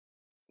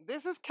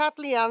This is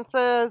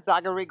Catleantha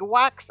Zagarrig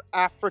Wax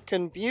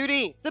African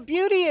Beauty. The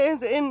beauty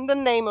is in the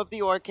name of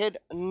the orchid,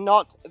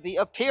 not the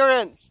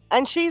appearance.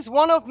 And she's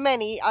one of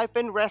many I've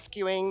been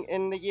rescuing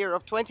in the year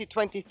of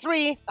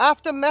 2023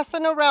 after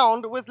messing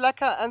around with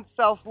Leca and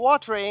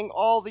self-watering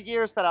all the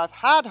years that I've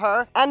had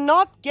her and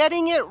not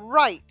getting it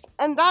right.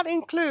 And that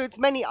includes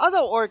many other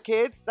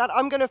orchids that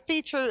I'm going to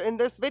feature in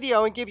this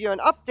video and give you an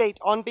update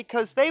on,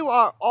 because they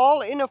are all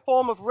in a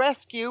form of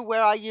rescue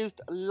where I used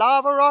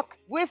lava rock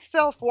with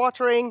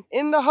self-watering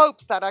in the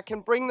hopes that I can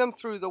bring them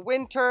through the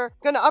winter.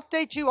 I'm going to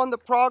update you on the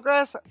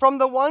progress from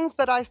the ones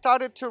that I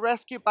started to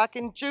rescue back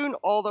in June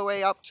all the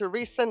way up to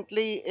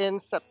recently in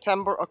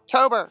September,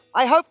 October.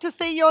 I hope to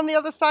see you on the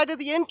other side of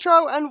the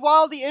intro, and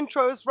while the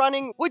intro is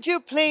running, would you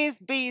please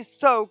be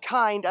so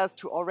kind as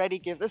to already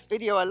give this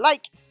video a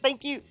like?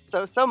 Thank you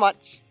so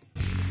much.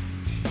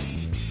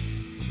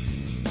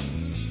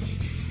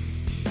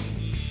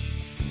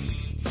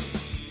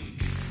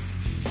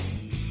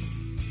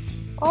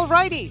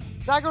 Alrighty,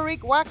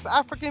 Zagarrig Wax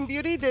African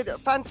Beauty did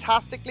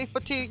fantastically for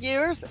 2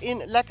 years in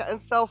Leca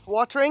and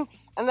self-watering,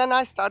 and then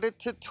I started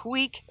to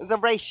tweak the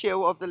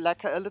ratio of the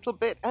Leca a little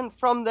bit, and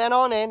from then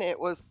on in it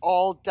was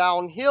all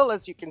downhill,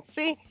 as you can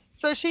see.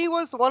 So she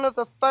was one of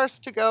the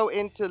first to go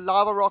into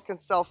lava rock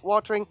and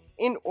self-watering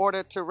in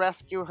order to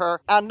rescue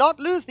her and not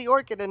lose the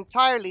orchid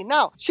entirely.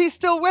 Now, she's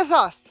still with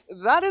us.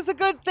 That is a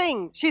good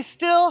thing. She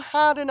still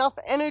had enough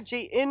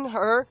energy in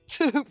her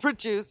to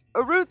produce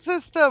a root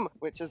system,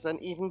 which is an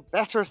even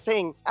better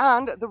thing.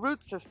 And the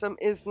root system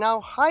is now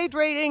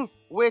hydrating,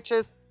 which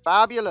is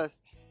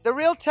fabulous. The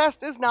real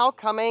test is now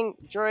coming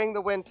during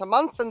the winter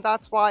months, and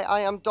that's why I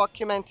am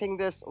documenting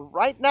this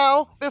right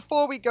now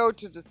before we go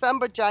to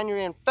December,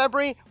 January, and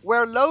February,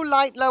 where low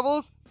light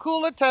levels,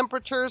 cooler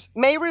temperatures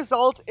may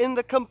result in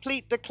the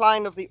complete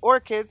decline of the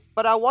orchids.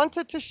 But I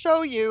wanted to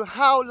show you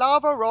how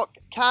lava rock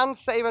can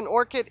save an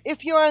orchid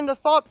if you are in the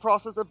thought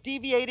process of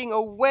deviating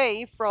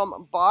away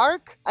from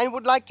bark and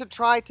would like to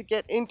try to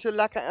get into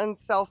Leca and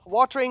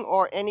self-watering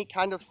or any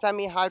kind of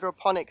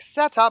semi-hydroponic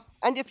setup,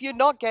 and if you're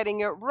not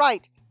getting it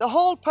right. The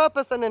whole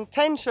purpose and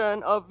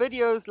intention of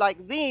videos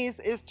like these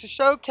is to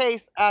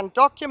showcase and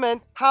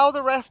document how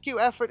the rescue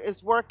effort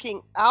is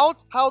working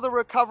out, how the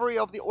recovery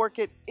of the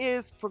orchid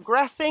is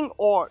progressing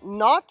or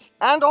not,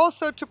 and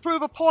also to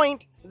prove a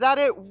point that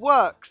it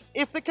works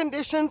if the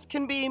conditions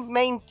can be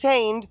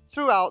maintained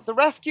throughout the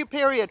rescue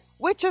period,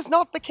 which is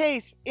not the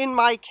case in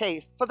my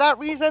case. For that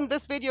reason,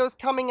 this video is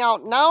coming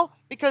out now,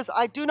 because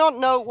I do not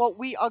know what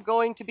we are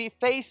going to be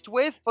faced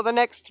with for the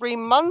next 3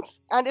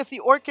 months, and if the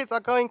orchids are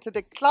going to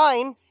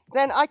decline,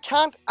 then I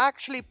can't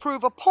actually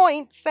prove a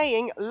point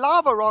saying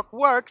lava rock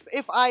works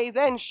if I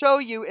then show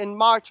you in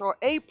March or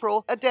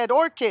April a dead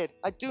orchid.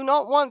 I do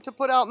not want to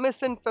put out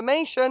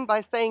misinformation by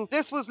saying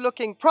this was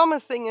looking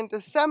promising in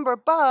December,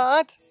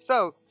 but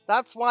so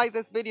that's why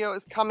this video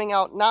is coming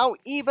out now,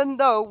 even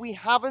though we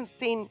haven't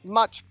seen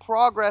much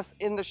progress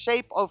in the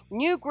shape of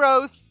new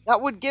growths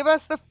that would give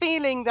us the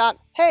feeling that,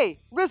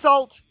 hey,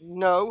 result,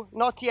 no,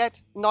 not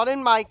yet, not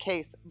in my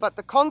case, but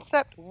the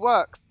concept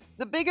works.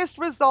 The biggest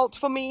result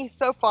for me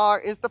so far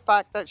is the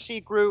fact that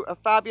she grew a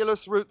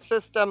fabulous root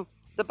system.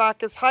 The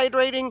back is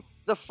hydrating,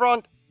 the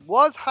front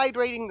was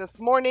hydrating this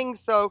morning,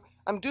 so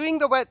I'm doing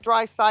the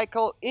wet-dry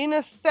cycle in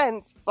a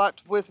sense,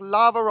 but with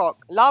lava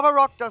rock. Lava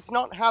rock does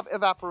not have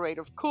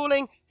evaporative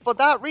cooling. For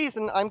that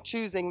reason, I'm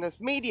choosing this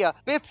media.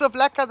 Bits of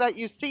Leca that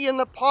you see in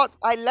the pot,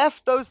 I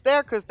left those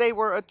there because they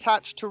were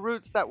attached to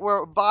roots that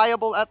were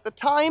viable at the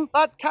time.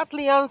 But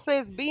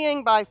Catleanthes,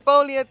 being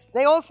bifoliates,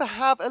 they also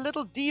have a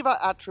little diva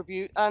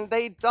attribute, and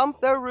they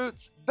dump their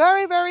roots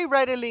very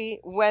readily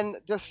when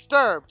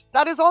disturbed.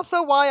 That is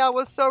also why I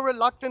was so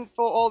reluctant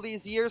for all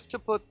these years to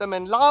put them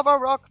in lava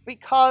rock,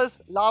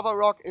 because lava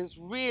rock is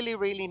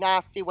really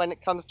nasty when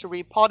it comes to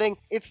repotting.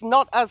 It's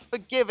not as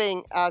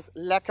forgiving as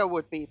Leca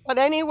would be. But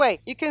anyway,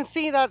 you can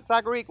see that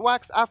Zagarrig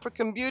Wax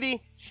African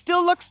Beauty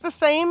still looks the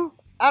same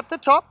at the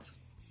top.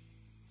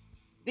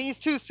 These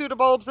two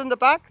pseudobulbs in the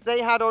back,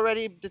 they had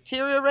already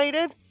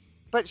deteriorated,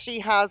 but she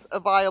has a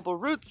viable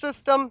root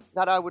system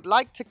that I would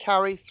like to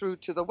carry through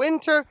to the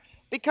winter,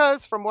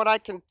 because from what I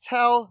can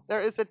tell,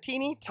 there is a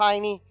teeny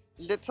tiny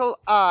little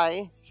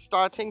eye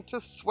starting to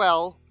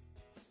swell.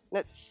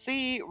 Let's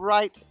see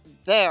right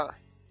there.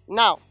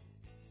 Now,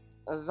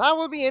 that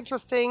will be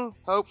interesting.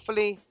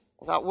 Hopefully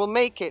that will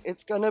make it.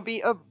 It's going to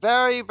be a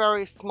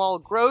very small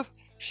growth.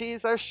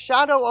 She's a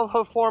shadow of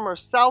her former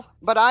self,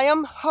 but I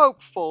am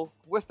hopeful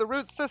with the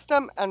root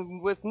system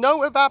and with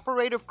no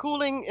evaporative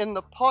cooling in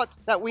the pot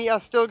that we are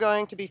still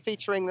going to be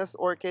featuring this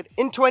orchid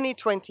in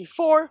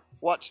 2024.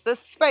 Watch this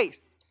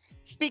space.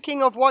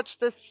 Speaking of watch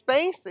this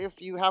space,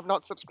 if you have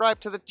not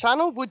subscribed to the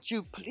channel, would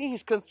you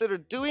please consider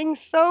doing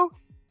so?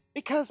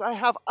 Because I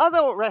have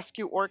other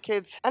rescue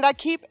orchids and I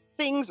keep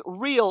things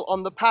real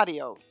on the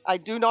patio. I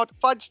do not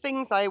fudge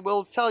things. I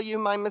will tell you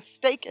my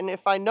mistake, and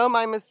if I know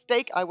my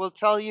mistake, I will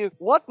tell you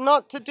what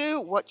not to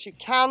do, what you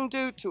can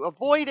do to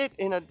avoid it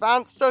in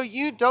advance, so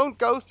you don't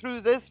go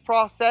through this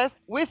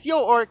process with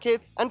your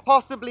orchids and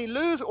possibly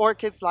lose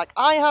orchids like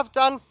I have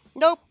done,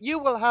 Nope, you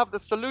will have the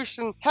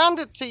solution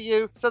handed to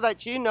you so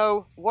that you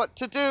know what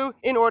to do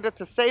in order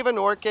to save an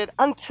orchid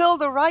until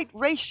the right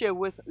ratio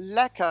with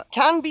Leca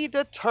can be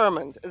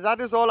determined. That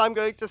is all I'm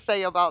going to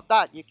say about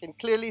that. You can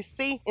clearly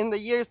see in the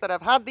years that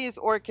I've had these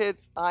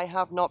orchids, I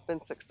have not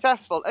been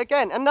successful.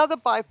 Again, another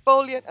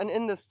bifoliate, and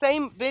in the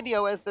same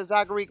video as the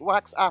Zagarrigue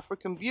Wax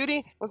African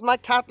Beauty was my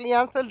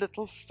Catleantha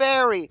Little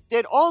Fairy.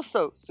 Did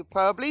also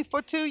superbly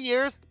for 2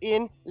 years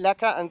in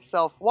Leca and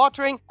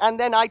self-watering, and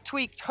then I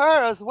tweaked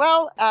her as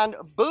well, and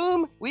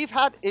boom, we've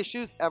had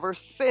issues ever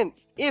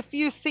since. If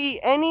you see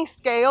any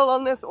scale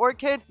on this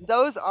orchid,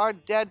 those are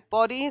dead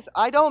bodies.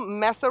 I don't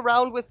mess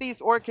around with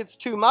these orchids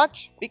too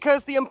much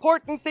because the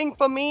important thing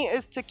for me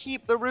is to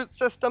keep the root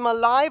system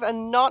alive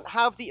and not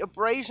have the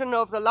abrasion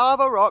of the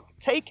lava rock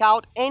take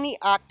out any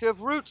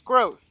active root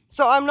growth.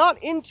 So I'm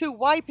not into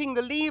wiping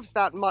the leaves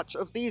that much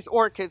of these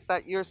orchids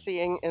that you're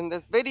seeing in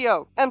this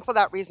video. And for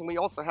that reason, we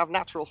also have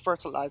natural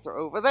fertilizer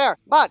over there.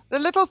 But the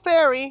Little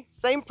Fairy,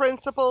 same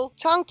principle,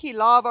 chunky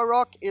lava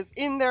rock is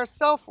in there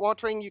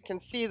self-watering. You can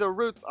see the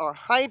roots are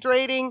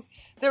hydrating.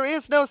 There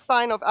is no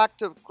sign of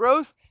active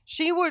growth.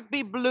 She would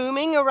be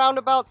blooming around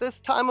about this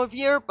time of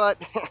year,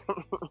 but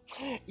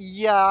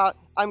yeah,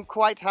 I'm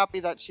quite happy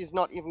that she's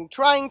not even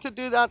trying to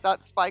do that.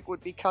 That spike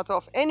would be cut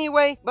off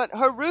anyway, but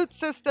her root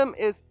system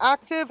is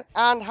active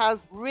and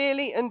has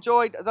really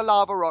enjoyed the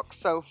lava rock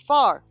so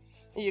far.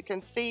 You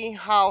can see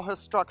how her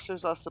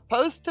structures are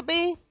supposed to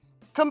be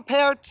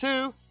compared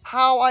to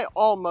how I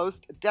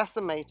almost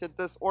decimated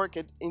this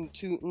orchid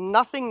into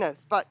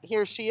nothingness. But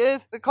here she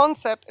is. The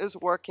concept is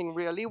working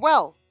really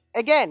well.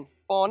 Again,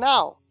 for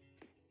now.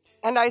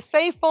 And I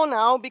say for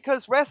now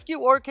because rescue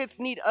orchids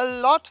need a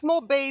lot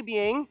more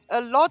babying, a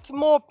lot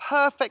more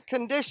perfect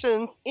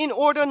conditions in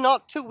order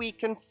not to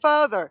weaken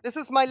further. This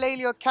is my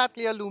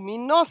Cattleya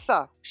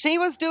luminosa. She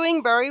was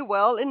doing very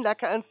well in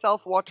Leca and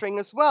self-watering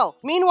as well.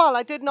 Meanwhile,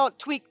 I did not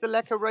tweak the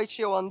Leca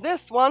ratio on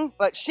this one,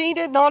 but she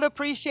did not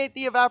appreciate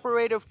the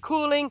evaporative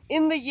cooling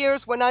in the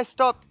years when I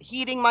stopped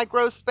heating my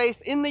grow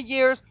space, in the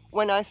years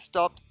when I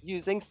stopped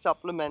using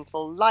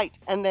supplemental light.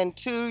 And then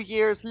 2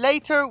 years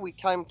later, we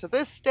came to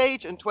this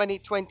stage in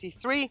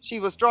 2023. She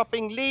was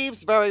dropping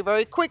leaves very,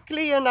 very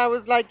quickly. And I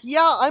was like,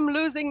 yeah, I'm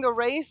losing the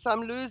race.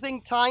 I'm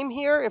losing time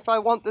here. If I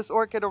want this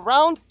orchid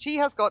around, she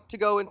has got to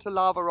go into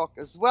lava rock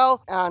as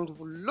well. And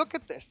look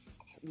at this.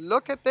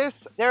 Look at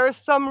this. There are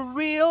some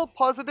real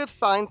positive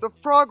signs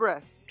of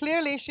progress.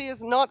 Clearly, she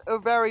is not a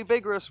very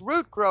vigorous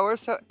root grower,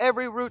 so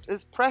every root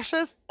is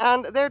precious,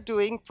 and they're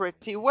doing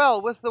pretty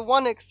well, with the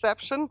one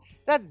exception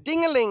that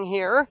Dingaling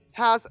here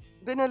has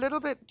been a little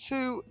bit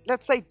too,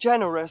 let's say,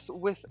 generous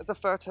with the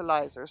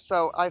fertilizer.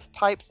 So I've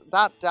piped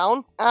that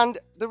down. And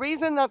the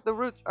reason that the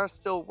roots are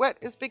still wet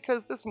is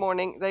because this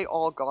morning they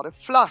all got a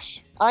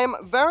flush. I am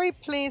very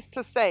pleased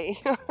to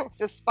say,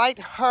 despite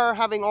her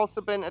having also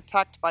been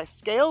attacked by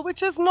scale,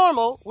 which is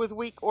normal with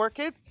weak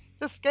orchids,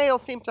 the scale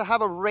seemed to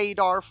have a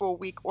radar for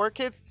weak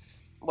orchids.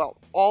 Well,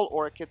 all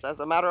orchids as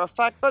a matter of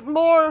fact, but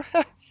more,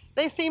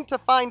 they seem to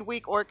find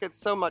weak orchids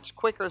so much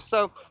quicker.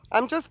 So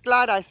I'm just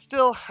glad I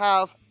still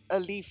have a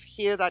leaf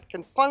here that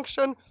can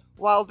function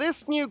while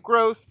this new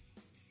growth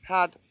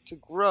had to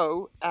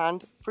grow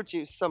and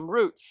produce some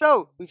roots.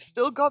 So we've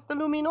still got the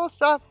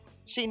luminosa.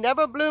 She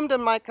never bloomed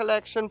in my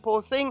collection,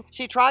 poor thing.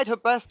 She tried her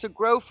best to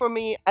grow for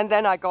me, and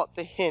then I got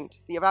the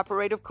hint. The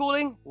evaporative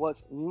cooling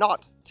was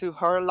not to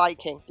her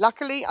liking.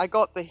 Luckily, I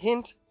got the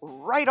hint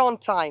right on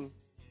time.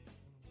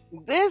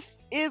 This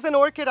is an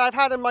orchid I've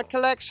had in my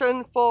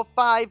collection for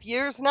 5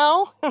 years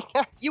now.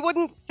 You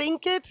wouldn't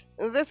think it.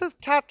 This is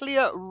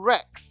Cattleya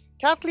rex.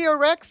 Cattleya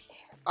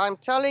rex, I'm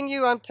telling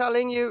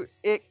you,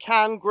 it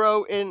can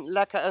grow in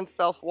Leca and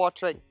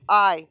self-watering.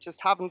 I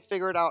just haven't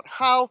figured out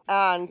how.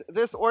 And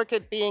this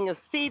orchid being a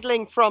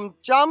seedling from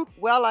jump,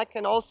 well, I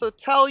can also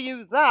tell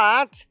you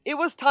that it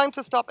was time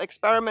to stop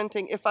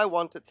experimenting if I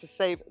wanted to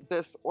save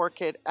this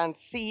orchid and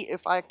see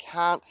if I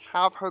can't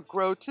have her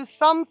grow to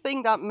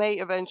something that may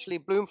eventually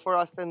bloom for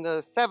us in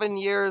the 7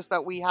 years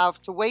that we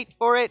have to wait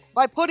for it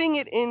by putting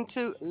it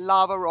into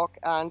lava rock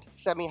and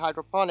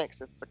semi-hydroponics.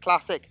 It's the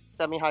classic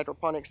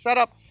semi-hydroponic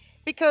setup,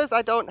 because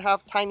I don't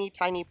have tiny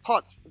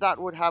pots that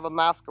would have a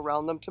mask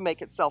around them to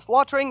make it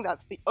self-watering.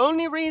 That's the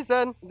only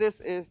reason this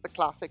is the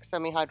classic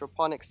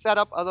semi-hydroponic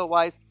setup.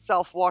 Otherwise,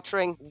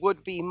 self-watering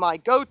would be my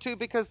go-to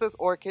because this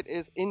orchid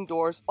is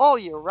indoors all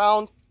year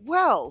round.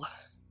 Well,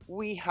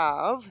 we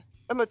have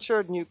a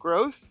matured new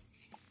growth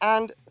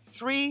and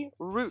 3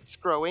 roots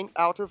growing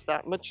out of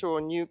that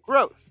mature new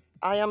growth.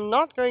 I am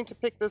not going to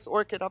pick this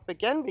orchid up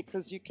again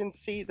because you can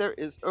see there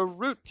is a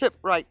root tip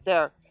right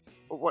there.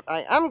 But what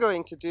I am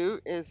going to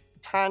do is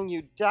pan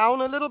you down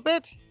a little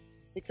bit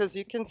because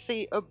you can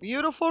see a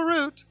beautiful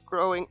root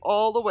growing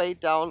all the way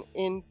down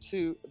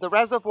into the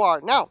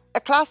reservoir. Now,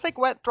 a classic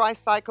wet-dry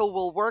cycle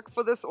will work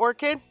for this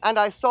orchid, and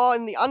I saw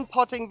in the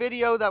unpotting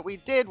video that we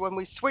did when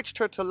we switched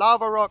her to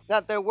lava rock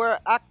that there were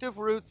active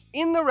roots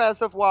in the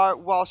reservoir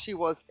while she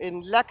was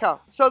in Leca.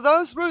 So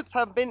those roots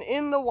have been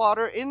in the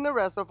water in the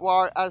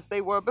reservoir as they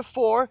were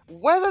before.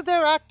 Whether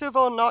they're active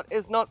or not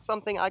is not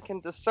something I can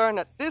discern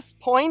at this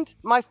point.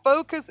 My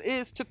focus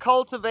is to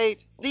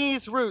cultivate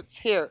these roots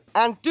here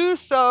and do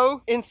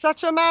so in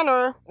such a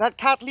manner that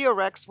Cattleya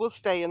rex will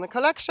stay in the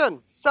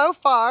collection. So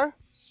far,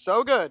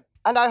 so good.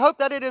 And I hope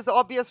that it is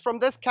obvious from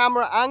this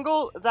camera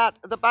angle that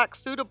the back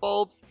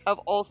pseudobulbs have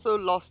also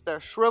lost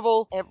their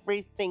shrivel.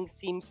 Everything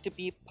seems to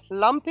be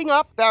plumping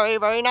up very,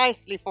 very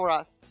nicely for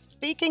us.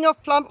 Speaking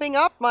of plumping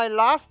up, my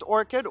last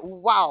orchid,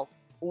 wow.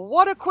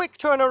 What a quick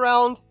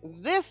turnaround.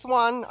 This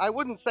one, I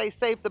wouldn't say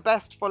save the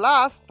best for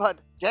last, but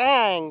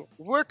dang,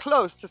 we're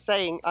close to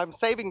saying I'm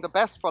saving the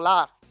best for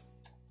last.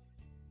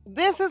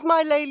 This is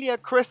my Leca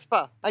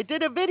crispa. I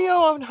did a video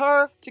on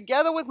her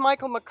together with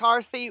Michael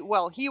McCarthy.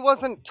 Well, he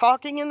wasn't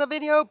talking in the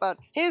video, but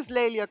his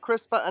Leca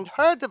crispa and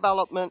her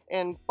development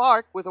in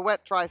bark with a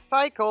wet-dry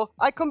cycle,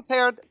 I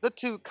compared the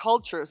two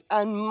cultures,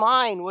 and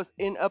mine was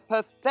in a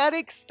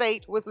pathetic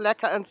state with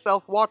Leca and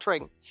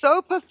self-watering.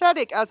 So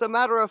pathetic, as a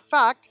matter of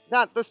fact,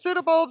 that the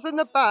pseudobulbs in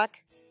the back,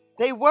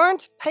 they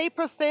weren't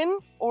paper thin,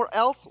 or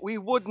else we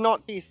would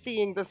not be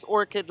seeing this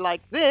orchid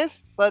like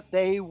this, but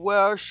they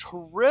were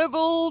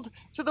shriveled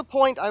to the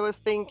point I was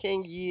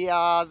thinking,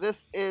 yeah,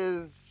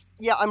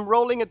 I'm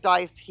rolling a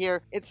dice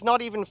here. It's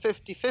not even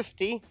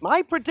 50-50.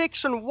 My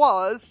prediction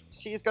was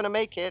she's gonna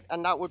make it,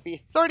 and that would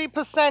be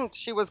 30%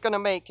 she was gonna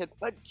make it.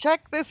 But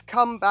check this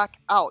comeback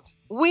out.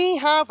 We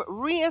have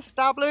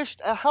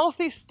re-established a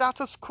healthy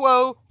status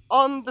quo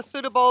on the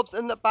pseudobulbs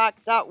in the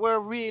back that were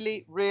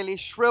really, really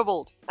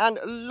shriveled. And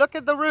look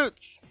at the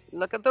roots.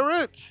 Look at the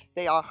roots.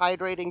 They are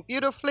hydrating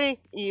beautifully.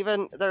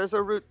 Even there's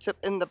a root tip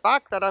in the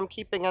back that I'm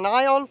keeping an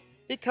eye on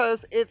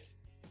because it's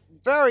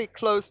very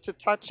close to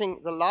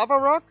touching the lava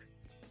rock.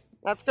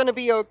 That's going to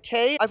be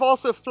okay. I've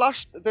also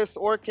flushed this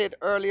orchid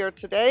earlier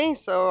today,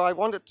 so I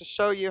wanted to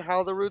show you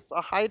how the roots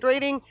are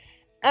hydrating.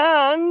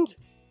 And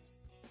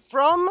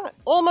from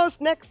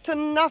almost next to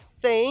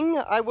nothing,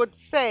 I would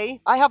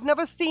say, I have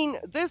never seen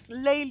this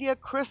Leca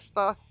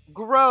crispa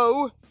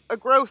grow a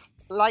growth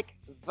like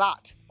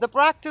that. The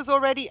bract is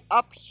already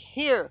up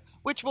here,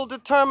 which will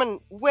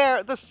determine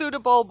where the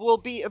pseudobulb will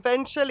be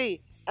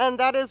eventually. And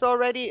that is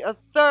already a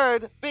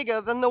third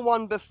bigger than the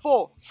one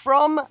before.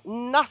 From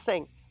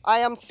nothing. I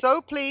am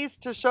so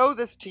pleased to show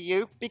this to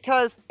you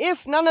because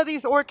if none of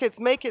these orchids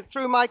make it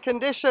through my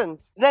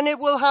conditions, then it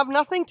will have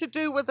nothing to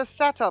do with the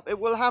setup. It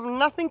will have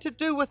nothing to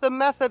do with the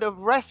method of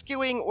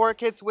rescuing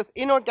orchids with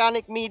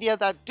inorganic media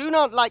that do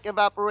not like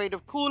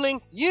evaporative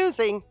cooling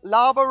using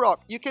lava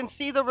rock. You can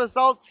see the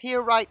results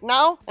here right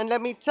now. And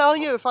let me tell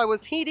you, if I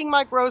was heating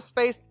my grow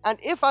space and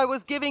if I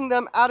was giving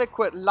them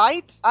adequate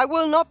light, I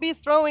will not be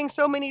throwing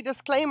so many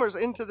disclaimers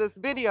into this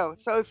video.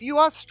 So if you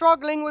are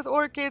struggling with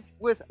orchids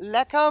with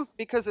Leca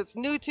because it's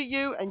new to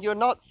you and you're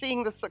not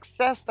seeing the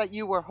success that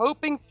you were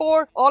hoping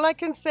for, all I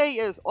can say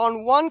is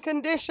on one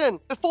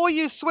condition: before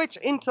you switch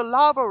into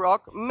lava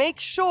rock, make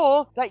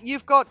sure that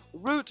you've got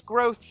root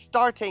growth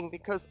starting,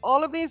 because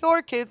all of these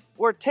orchids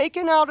were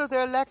taken out of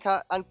their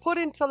Leca and put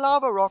into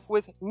lava rock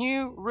with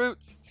new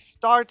roots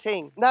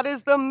starting. That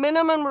is the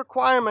minimum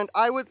requirement,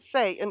 I would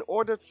say, in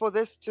order for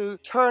this to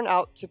turn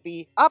out to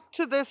be. Up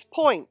to this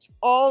point,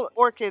 all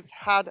orchids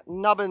had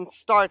nubbins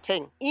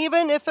starting.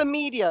 Even if a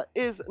media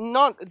is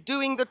not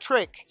doing the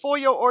trick for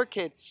your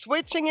orchid,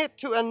 switching it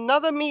to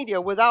another media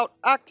without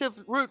active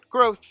root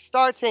growth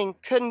starting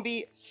can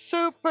be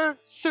super,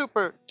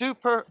 super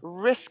duper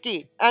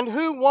risky. And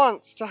who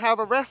wants to have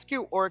a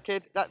rescue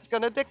orchid that's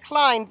going to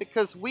decline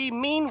because we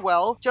mean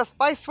well just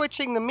by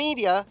switching the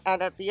media,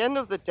 and at the end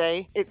of the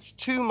day, it's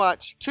too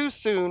much, too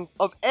soon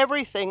of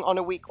everything on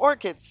a weak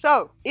orchid.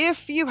 So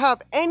if you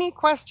have any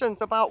questions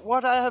about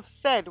what I have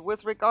said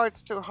with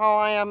regards to how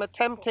I am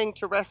attempting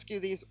to rescue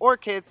these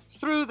orchids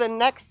through the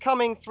next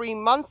coming 3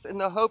 months in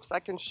the hopes I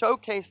can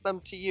showcase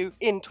them to you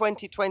in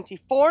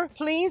 2024,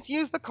 please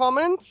use the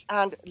comments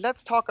and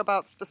let's talk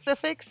about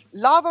specifics.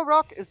 Lava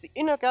rock is the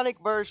inorganic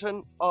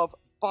version of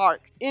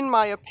bark, in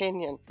my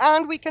opinion,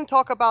 and we can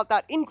talk about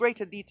that in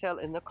greater detail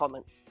in the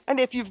comments. And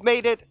if you've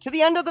made it to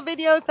the end of the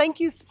video, thank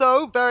you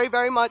so very,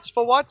 very much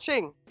for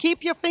watching.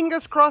 Keep your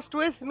fingers crossed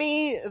with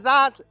me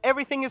that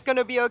everything is going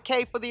to be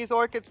okay for these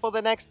orchids for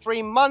the next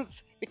 3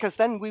 months, because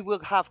then we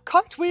will have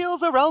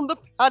cartwheels around the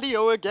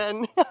patio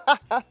again.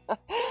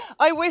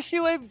 I wish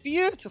you a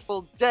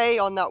beautiful day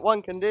on that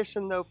one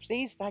condition, though,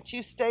 please, that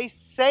you stay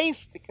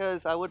safe,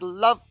 because I would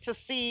love to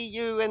see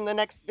you in the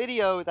next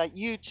video that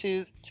you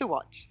choose to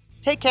watch.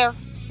 Take care.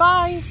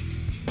 Bye.